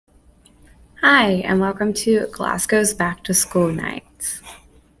Hi, and welcome to Glasgow's Back to School Nights.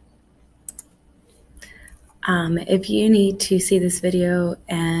 If you need to see this video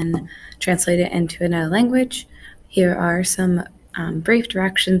and translate it into another language, here are some brief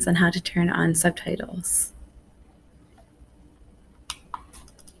directions on how to turn on subtitles.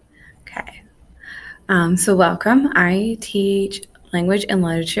 Okay, so welcome. I teach language and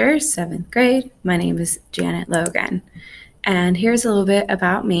literature, 7th grade. My name is Janet Logan. And here's a little bit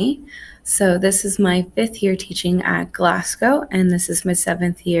about me. So this is my 5th year teaching at Glasgow, and this is my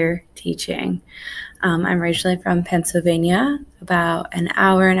 7th year teaching. I'm originally from Pennsylvania, about an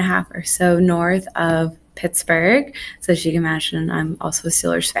hour and a half or so north of Pittsburgh. So as you can imagine, I'm also a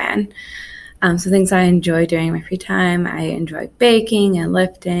Steelers fan. So things I enjoy doing in my free time, I enjoy baking and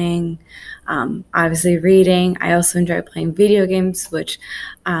lifting, obviously reading. I also enjoy playing video games, which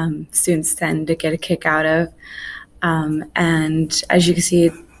students tend to get a kick out of. And as you can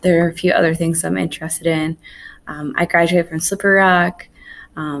see, there are a few other things I'm interested in. I graduated from Slippery Rock.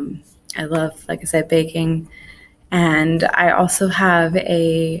 I love, like I said, baking. And I also have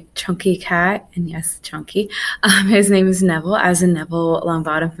a chunky cat, and yes, chunky. His name is Neville, as in Neville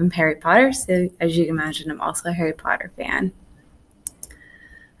Longbottom from Harry Potter. So as you can imagine, I'm also a Harry Potter fan.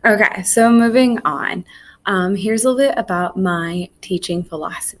 Okay, so moving on. Here's a little bit about my teaching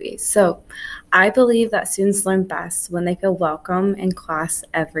philosophy. So I believe that students learn best when they feel welcome in class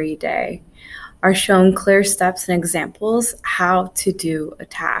every day, are shown clear steps and examples how to do a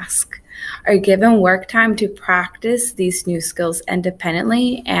task, are given work time to practice these new skills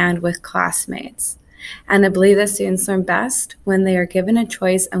independently and with classmates. And I believe that students learn best when they are given a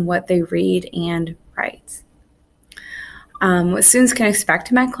choice in what they read and write. What students can expect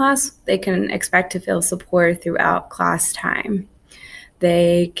in my class, they can expect to feel supported throughout class time.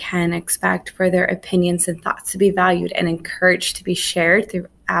 They can expect for their opinions and thoughts to be valued and encouraged to be shared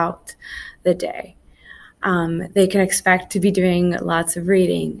throughout the day. They can expect to be doing lots of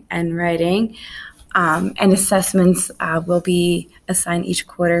reading and writing, and assessments will be assigned each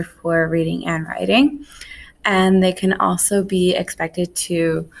quarter for reading and writing. And they can also be expected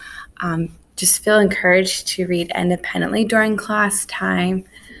to just feel encouraged to read independently during class time.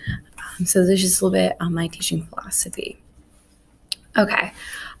 So there's just a little bit on my teaching philosophy. Okay,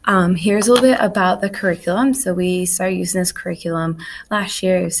 here's a little bit about the curriculum. So we started using this curriculum last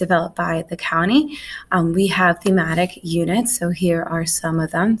year. It was developed by the county. We have thematic units, so here are some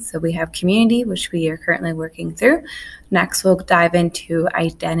of them. So we have community, which we are currently working through. Next, we'll dive into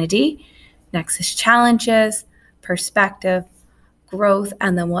identity. Next is challenges, perspective, growth,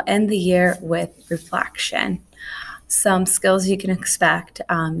 and then we'll end the year with reflection. Some skills you can expect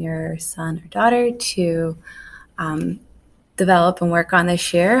your son or daughter to develop and work on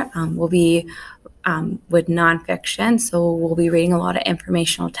this year will be with nonfiction. So we'll be reading a lot of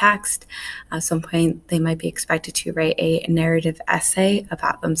informational text. At some point, they might be expected to write a narrative essay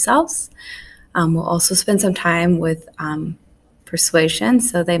about themselves. We'll also spend some time with persuasion.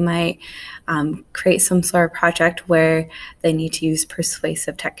 So they might create some sort of project where they need to use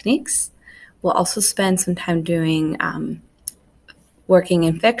persuasive techniques. We'll also spend some time doing working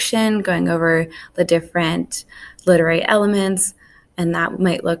in fiction, going over the different literary elements, and that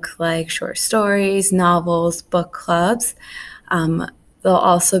might look like short stories, novels, book clubs. They'll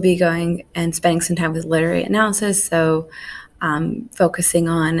also be going and spending some time with literary analysis, so focusing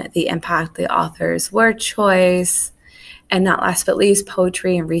on the impact the author's word choice. And not last but least,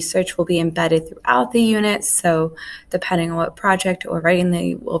 poetry and research will be embedded throughout the unit. So depending on what project or writing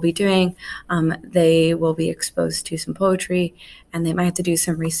they will be doing, they will be exposed to some poetry, and they might have to do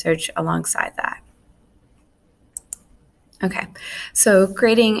some research alongside that. Okay, so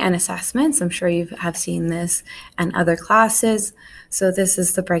grading and assessments. I'm sure you have seen this in other classes. So this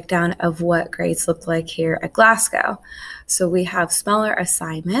is the breakdown of what grades look like here at Glasgow. So we have smaller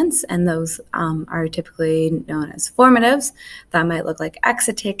assignments, and those are typically known as formatives. That might look like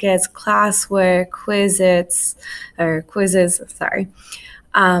exit tickets, classwork, quizzes. And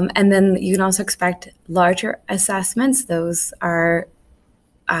then you can also expect larger assessments. Those are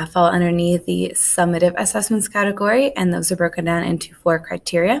fall underneath the summative assessments category, and those are broken down into 4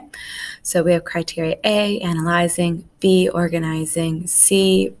 criteria. So we have criteria A, analyzing, B, organizing,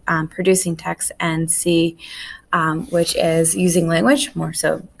 C, producing text, and C, which is using language, more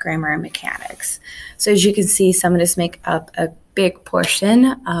so grammar and mechanics. So as you can see, summatives make up a big portion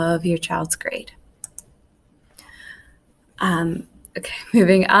of your child's grade. Okay,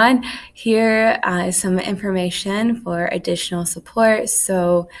 moving on. Here is some information for additional support.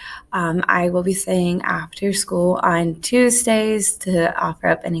 So I will be staying after school on Tuesdays to offer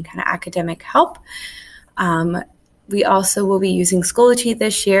up any kind of academic help. We also will be using Schoology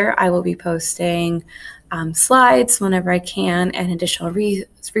this year. I will be posting slides whenever I can and additional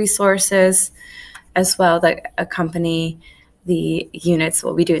resources as well that accompany the units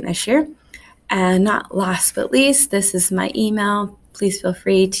we'll be doing this year. And not last but least, this is my email. Please feel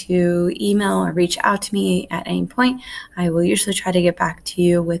free to email or reach out to me at any point. I will usually try to get back to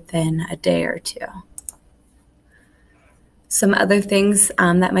you within a day or two. Some other things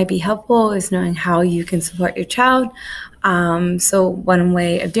that might be helpful is knowing how you can support your child. So one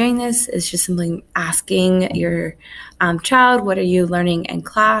way of doing this is just simply asking your child, what are you learning in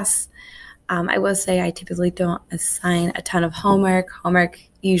class? I will say I typically don't assign a ton of homework. Homework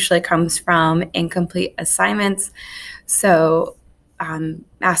usually comes from incomplete assignments. So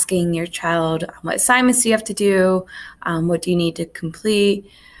asking your child, what assignments do you have to do? What do you need to complete?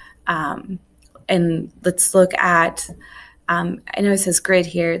 And let's look at, I know it says grid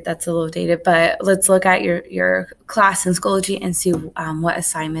here, that's a little dated, but let's look at your class in Schoology and see what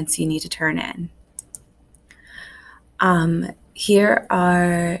assignments you need to turn in.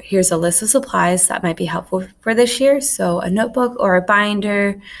 Here's a list of supplies that might be helpful for this year. So a notebook or a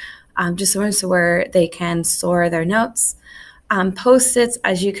binder, just somewhere where they can store their notes. Post-its,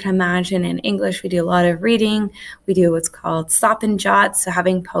 as you can imagine, in English, we do a lot of reading. We do what's called stop and jot. So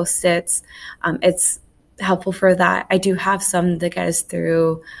having Post-its, it's helpful for that. I do have some that get us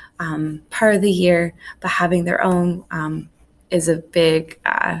through part of the year, but having their own is a big,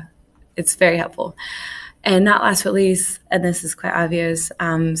 it's very helpful. And not last but least, and this is quite obvious,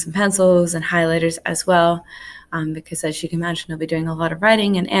 some pencils and highlighters as well, because as you can imagine, I'll be doing a lot of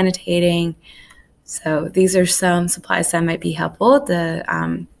writing and annotating. So these are some supplies that might be helpful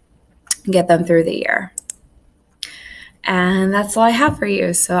to get them through the year. And that's all I have for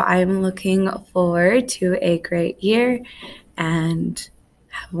you. So I'm looking forward to a great year and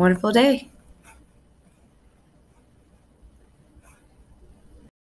have a wonderful day.